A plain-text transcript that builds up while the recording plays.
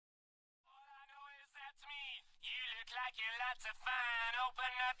like you lots of fun.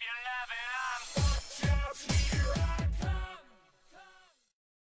 Open up your love and arms. Watch out, here I come.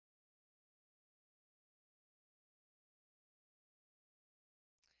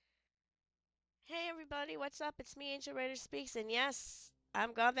 Hey everybody, what's up? It's me, Angelwriterspeaks, and yes,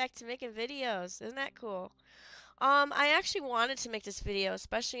 I'm going back to making videos. Isn't that cool? I actually wanted to make this video,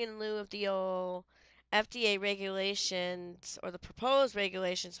 especially in lieu of the old FDA regulations, or the proposed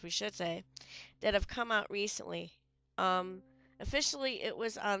regulations, we should say, that have come out recently. Um, Officially, it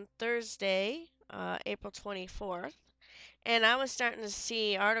was on Thursday, April 24th, and I was starting to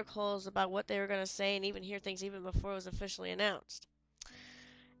see articles about what they were going to say and even hear things even before it was officially announced.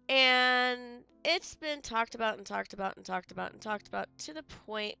 And it's been talked about and talked about and talked about and talked about to the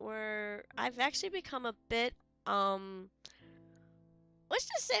point where I've actually become a bit, um, let's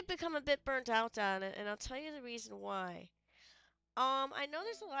just say become a bit burnt out on it, and I'll tell you the reason why. I know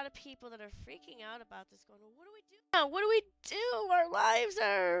there's a lot of people that are freaking out about this, going, well, what do we do now? What do we do? Our lives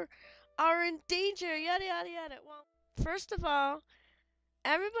are in danger, yada yada yada. Well, first of all,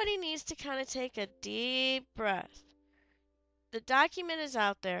 everybody needs to kind of take a deep breath. The document is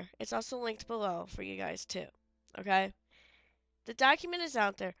out there. It's also linked below for you guys too. Okay? The document is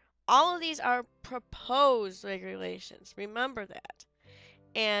out there. All of these are proposed regulations. Remember that.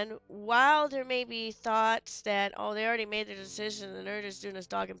 And while there may be thoughts that, oh, they already made their decision and they're just doing this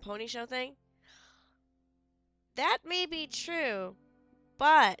dog and pony show thing, that may be true,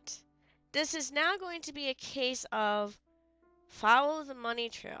 but this is now going to be a case of follow the money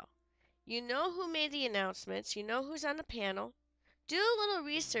trail. You know who made the announcements, you know who's on the panel. Do a little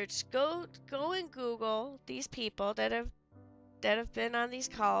research. Go and Google these people that have been on these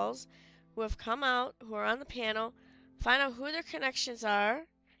calls, who have come out, who are on the panel, find out who their connections are,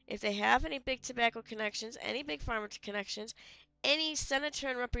 if they have any big tobacco connections, any big pharma connections, any senator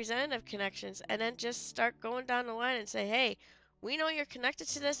and representative connections, and then just start going down the line and say, hey, we know you're connected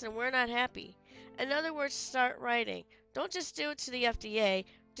to this and we're not happy. In other words, start writing. Don't just do it to the FDA,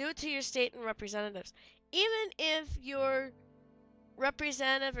 do it to your state and representatives. Even if your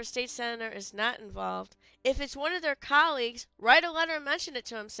representative or state senator is not involved, if it's one of their colleagues, write a letter and mention it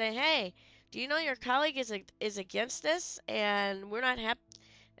to them. Say, hey, do you know your colleague is against this and we're not happy,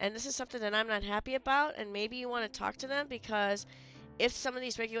 and this is something that I'm not happy about, and maybe you want to talk to them because if some of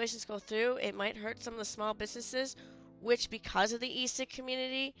these regulations go through, it might hurt some of the small businesses, which because of the e-cig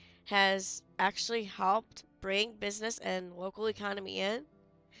community has actually helped bring business and local economy in.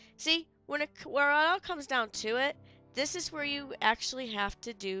 See, where it all comes down to it, this is where you actually have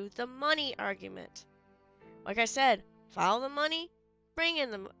to do the money argument. Like I said, follow the money, bring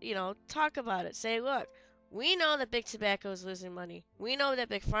in the, talk about it. Say, look, we know that big tobacco is losing money. We know that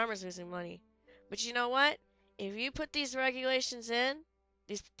big pharma is losing money. But you know what? If you put these regulations in,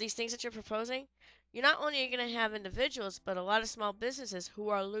 these things that you're proposing, you're not only going to have individuals, but a lot of small businesses who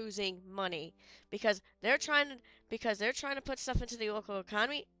are losing money because they're trying to put stuff into the local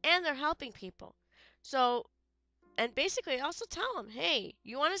economy and they're helping people. So, and basically also tell them, hey,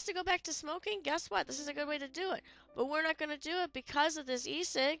 you want us to go back to smoking? Guess what? This is a good way to do it. But we're not going to do it because of these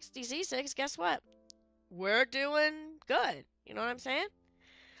e-cigs. Guess what? We're doing good. You know what I'm saying?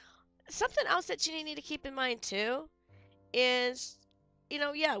 Something else that you need to keep in mind too is,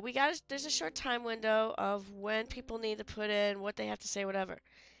 yeah, there's a short time window of when people need to put in what they have to say, whatever.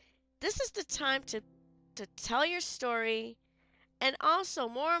 This is the time to tell your story, and also,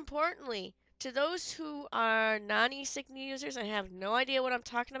 more importantly, to those who are non e-cig users and have no idea what I'm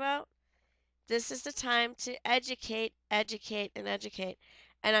talking about, this is the time to educate, educate, and educate.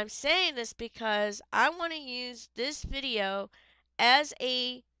 And I'm saying this because I want to use this video as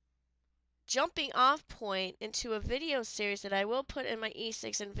a jumping off point into a video series that I will put in my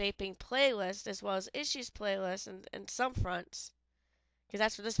e-cigs and vaping playlist, as well as issues playlist and some fronts, because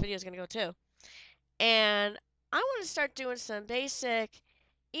that's where this video is going to go too. And I want to start doing some basic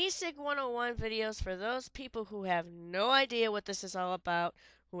e-cig 101 videos for those people who have no idea what this is all about,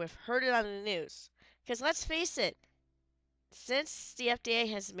 who have heard it on the news. Because let's face it, since the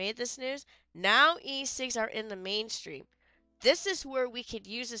FDA has made this news, now e-cigs are in the mainstream. This is where we could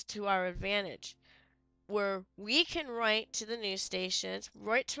use this to our advantage, where we can write to the news stations,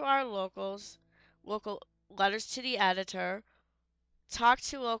 write to our local letters to the editor, talk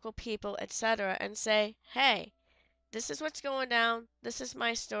to local people, etc., and say, hey, this is what's going down, this is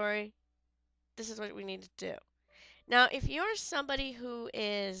my story, this is what we need to do. Now, if you're somebody who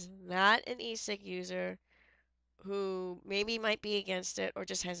is not an e-cig user, who maybe might be against it or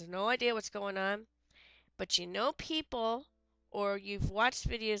just has no idea what's going on, but you know people or you've watched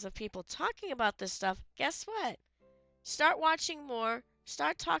videos of people talking about this stuff, guess what? Start watching more,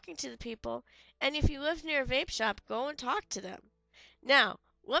 start talking to the people. And if you live near a vape shop, go and talk to them. Now,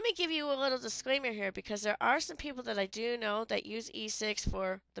 let me give you a little disclaimer here because there are some people that I do know that use e-cigs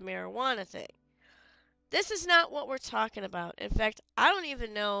for the marijuana thing. This is not what we're talking about. In fact, I don't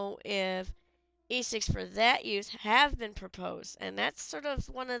even know if e-cigs for that use have been proposed. And that's sort of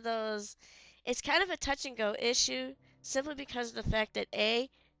one of those, it's kind of a touch and go issue simply because of the fact that A,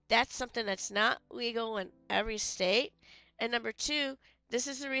 that's something that's not legal in every state. And number two, this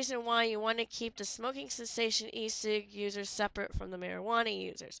is the reason why you want to keep the smoking cessation e-cig users separate from the marijuana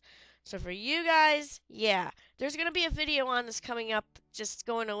users. So for you guys, yeah, there's going to be a video on this coming up just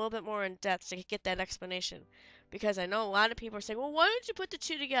going a little bit more in depth to get that explanation. Because I know a lot of people are saying, well, why don't you put the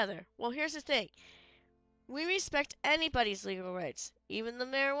two together? Well, here's the thing. We respect anybody's legal rights, even the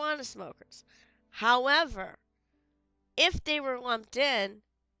marijuana smokers. However, if they were lumped in,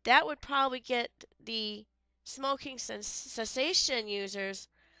 that would probably get the smoking cessation users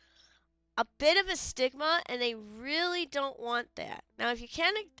a bit of a stigma, and they really don't want that. Now, if you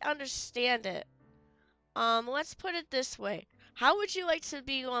can't understand it, let's put it this way. How would you like to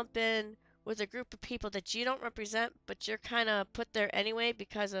be lumped in with a group of people that you don't represent, but you're kind of put there anyway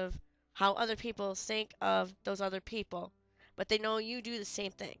because of how other people think of those other people, but they know you do the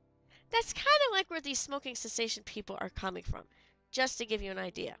same thing? That's kind of like where these smoking cessation people are coming from, just to give you an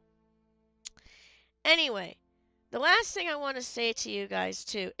idea. Anyway, the last thing I want to say to you guys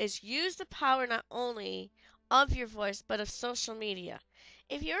too is use the power not only of your voice but of social media.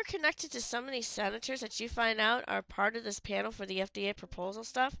 If you're connected to some of these senators that you find out are part of this panel for the FDA proposal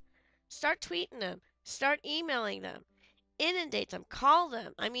stuff, start tweeting them, start emailing them, inundate them, call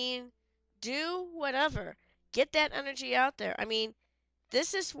them. I mean, do whatever. Get that energy out there. I mean,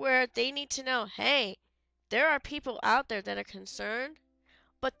 this is where they need to know, hey, there are people out there that are concerned.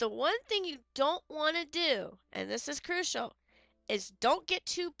 But the one thing you don't want to do, and this is crucial, is don't get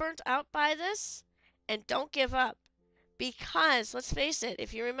too burnt out by this and don't give up. Because, let's face it,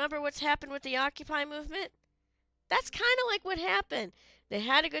 if you remember what's happened with the Occupy movement, that's kind of like what happened. They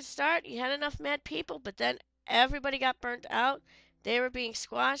had a good start, you had enough mad people, but then everybody got burnt out. They were being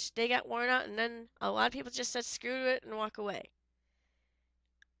squashed, they got worn out, and then a lot of people just said screw it and walk away.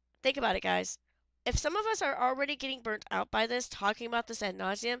 Think about it, guys. If some of us are already getting burnt out by this, talking about this ad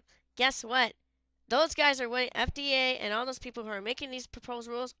nauseum, guess what? Those guys are winning. FDA and all those people who are making these proposed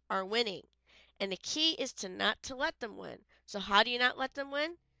rules are winning. And the key is to not to let them win. So how do you not let them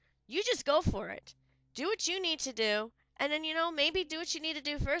win? You just go for it. Do what you need to do, and then maybe do what you need to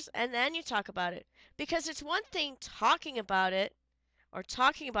do first, and then you talk about it. Because it's one thing talking about it, or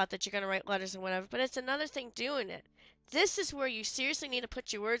talking about that you're going to write letters and whatever, but it's another thing doing it. This is where you seriously need to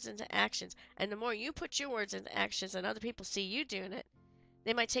put your words into actions. And the more you put your words into actions and other people see you doing it,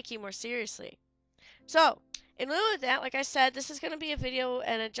 they might take you more seriously. So, in lieu of that, like I said, this is going to be a video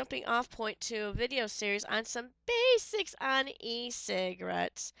and a jumping off point to a video series on some basics on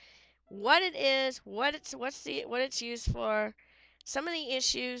e-cigarettes. What it is, what it's used for, some of the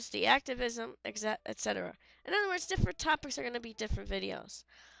issues, the activism, etc. In other words, different topics are going to be different videos.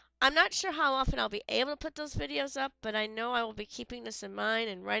 I'm not sure how often I'll be able to put those videos up, but I know I will be keeping this in mind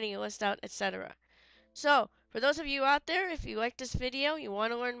and writing a list out, etc. So, for those of you out there, if you like this video, you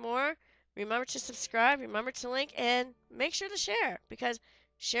want to learn more, remember to subscribe, remember to link, and make sure to share, because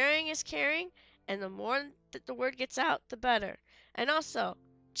sharing is caring, and the more that the word gets out, the better. And also,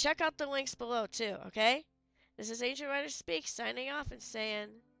 check out the links below too, okay? This is Angelwriterspeaks signing off and saying,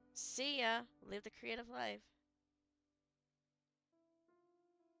 see ya, live the creative life.